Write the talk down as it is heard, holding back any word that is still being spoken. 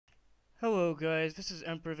Hello guys, this is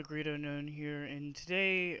Emperor the Great Unknown here, and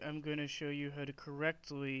today I'm going to show you how to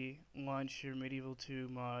correctly launch your Medieval 2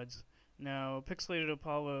 mods. Now, Pixelated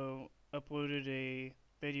Apollo uploaded a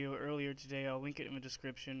video earlier today, I'll link it in the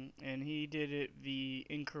description, and he did it the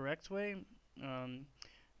incorrect way. I'm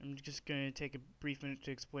just going to take a brief minute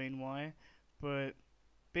to explain why, but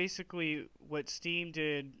basically what Steam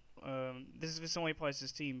did, this only applies to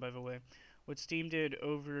Steam by the way, what Steam did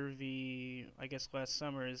over the, I guess last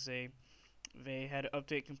summer is they had to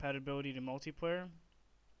update compatibility to multiplayer,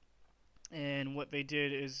 and what they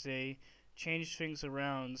did is they changed things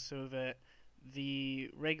around so that the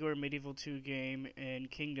regular Medieval 2 game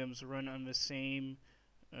and Kingdoms run on the same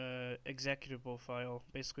executable file,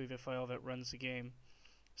 basically the file that runs the game.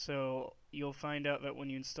 So you'll find out that when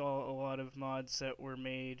you install a lot of mods that were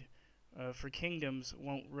made for Kingdoms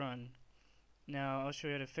won't run. Now I'll show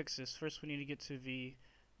you how to fix this. First we need to get to the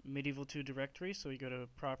Medieval 2 directory, so we go to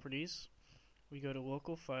Properties, we go to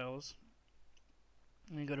Local Files,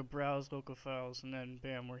 and we go to Browse Local Files, and then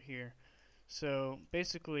bam, we're here. So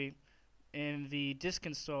basically, in the disk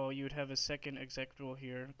install, you would have a second executable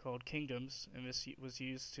here called Kingdoms, and this was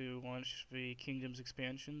used to launch the Kingdoms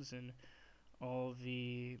expansions and all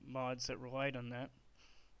the mods that relied on that,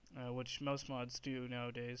 which most mods do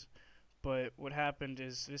nowadays. But what happened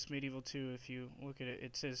is this Medieval 2, if you look at it,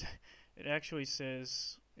 it says, it actually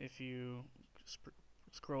says, if you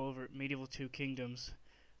scroll over Medieval 2 Kingdoms,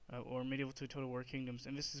 or Medieval 2 Total War Kingdoms,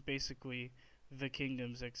 and this is basically the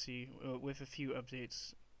Kingdoms XE with a few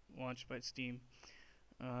updates launched by Steam.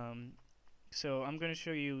 So I'm going to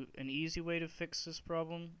show you an easy way to fix this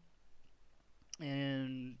problem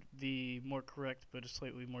and the more correct but a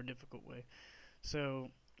slightly more difficult way. So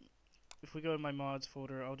if we go to my mods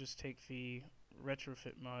folder, I'll just take the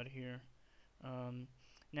retrofit mod here.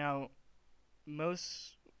 Now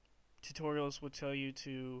most tutorials will tell you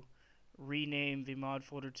to rename the mod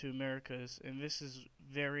folder to Americas, and this is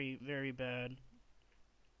very, very bad.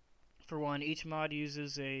 For one, each mod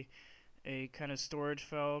uses a kind of storage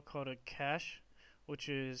file called a cache, which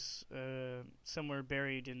is somewhere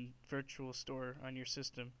buried in virtual store on your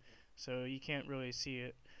system, so you can't really see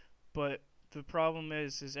it. But the problem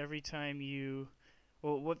is every time you,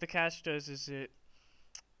 well, what the cache does is it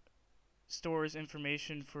stores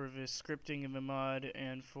information for the scripting of the mod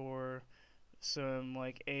and for some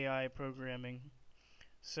like AI programming.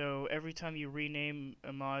 So every time you rename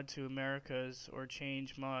a mod to Americas or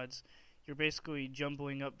change mods, you're basically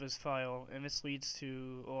jumbling up this file, and this leads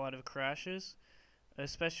to a lot of crashes,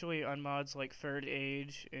 especially on mods like Third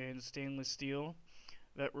Age and Stainless Steel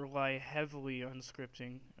that rely heavily on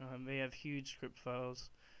scripting. They have huge script files.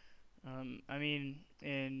 I mean,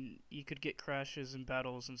 and you could get crashes in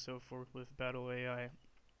battles and so forth with Battle AI.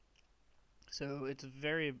 So it's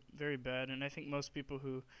very, very bad, and I think most people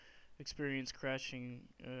who experience crashing,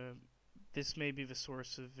 this may be the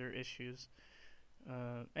source of their issues.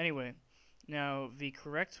 Anyway, now the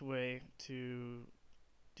correct way to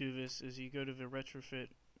do this is you go to the retrofit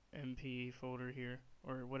MP folder here,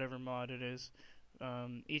 or whatever mod it is.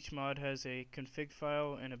 Each mod has a config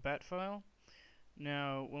file and a bat file.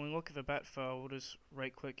 Now, when we look at the bat file, we'll just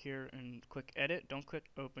right click here and click edit. Don't click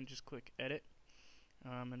open, just click edit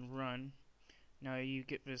and run. Now you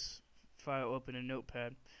get this file open in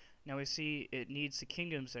Notepad. Now we see it needs the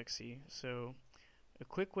Kingdoms XE, so a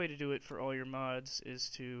quick way to do it for all your mods is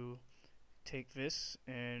to take this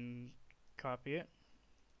and copy it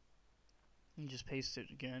and just paste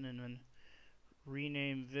it again, and then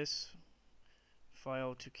rename this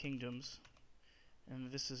file to Kingdoms,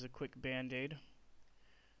 and this is a quick band-aid.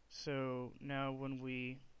 So now when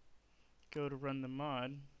we go to run the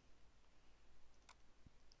mod,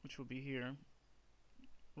 which will be here,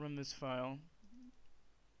 run this file,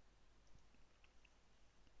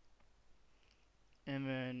 and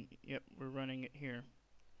then yep, we're running it here,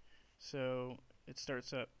 so it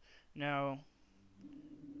starts up. Now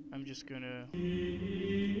I'm just gonna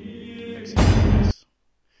execute this.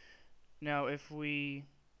 Now if we,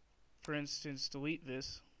 for instance, delete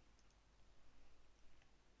this,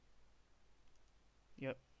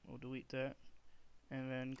 yep, we'll delete that, and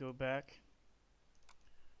then go back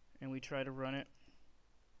and we try to run it,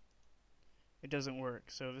 it doesn't work.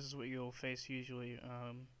 So this is what you'll face usually.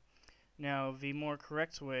 Now the more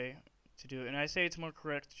correct way to do it, and I say it's more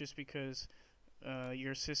correct just because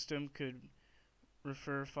your system could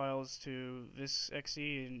refer files to this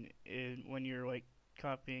XE, and when you're like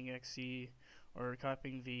copying XE or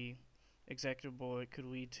copying the executable, it could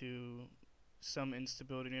lead to some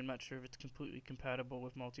instability, and I'm not sure if it's completely compatible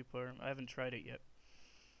with multiplayer. I haven't tried it yet.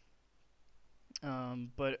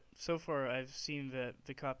 But so far I've seen that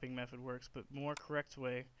the copying method works, but more correct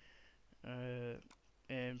way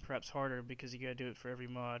and perhaps harder because you gotta do it for every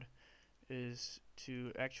mod, is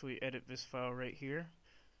to actually edit this file right here.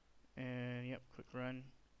 And yep, click run.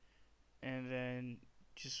 And then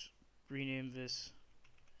just rename this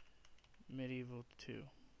Medieval 2.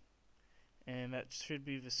 And that should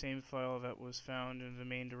be the same file that was found in the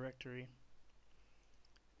main directory.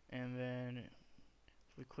 And then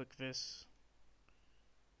if we click this,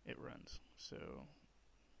 it runs. So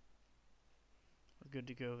we're good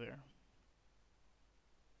to go there.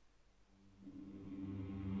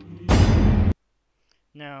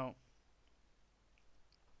 Now,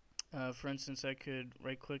 for instance, I could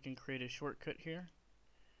right click and create a shortcut here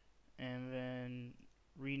and then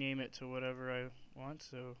rename it to whatever I want.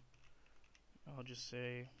 So I'll just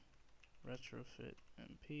say retrofit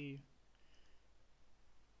MP.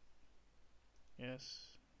 Yes.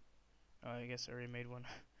 I guess I already made one.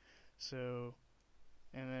 So,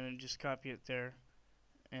 and then just copy it there,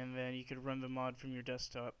 and then you could run the mod from your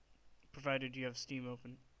desktop, provided you have Steam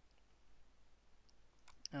open.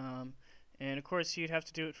 And of course you'd have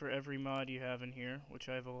to do it for every mod you have in here, which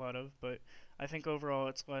I have a lot of, but I think overall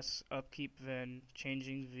it's less upkeep than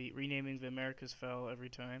renaming the Americas file every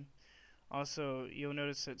time. Also, you'll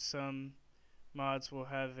notice that some mods will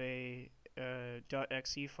have a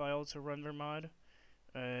 .exe file to run their mod.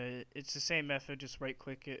 It's the same method, just right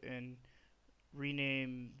click it and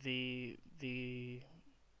rename the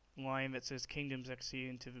line that says Kingdoms XE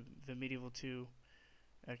into the Medieval 2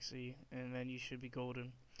 XE, and then you should be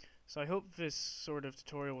golden. So I hope this sort of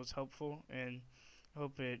tutorial was helpful, and I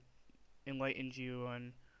hope it enlightened you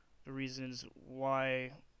on the reasons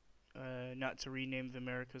why not to rename the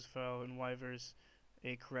Americas file and why there's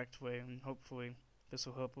a correct way, and hopefully this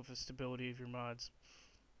will help with the stability of your mods.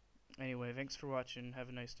 Anyway, thanks for watching. Have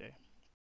a nice day.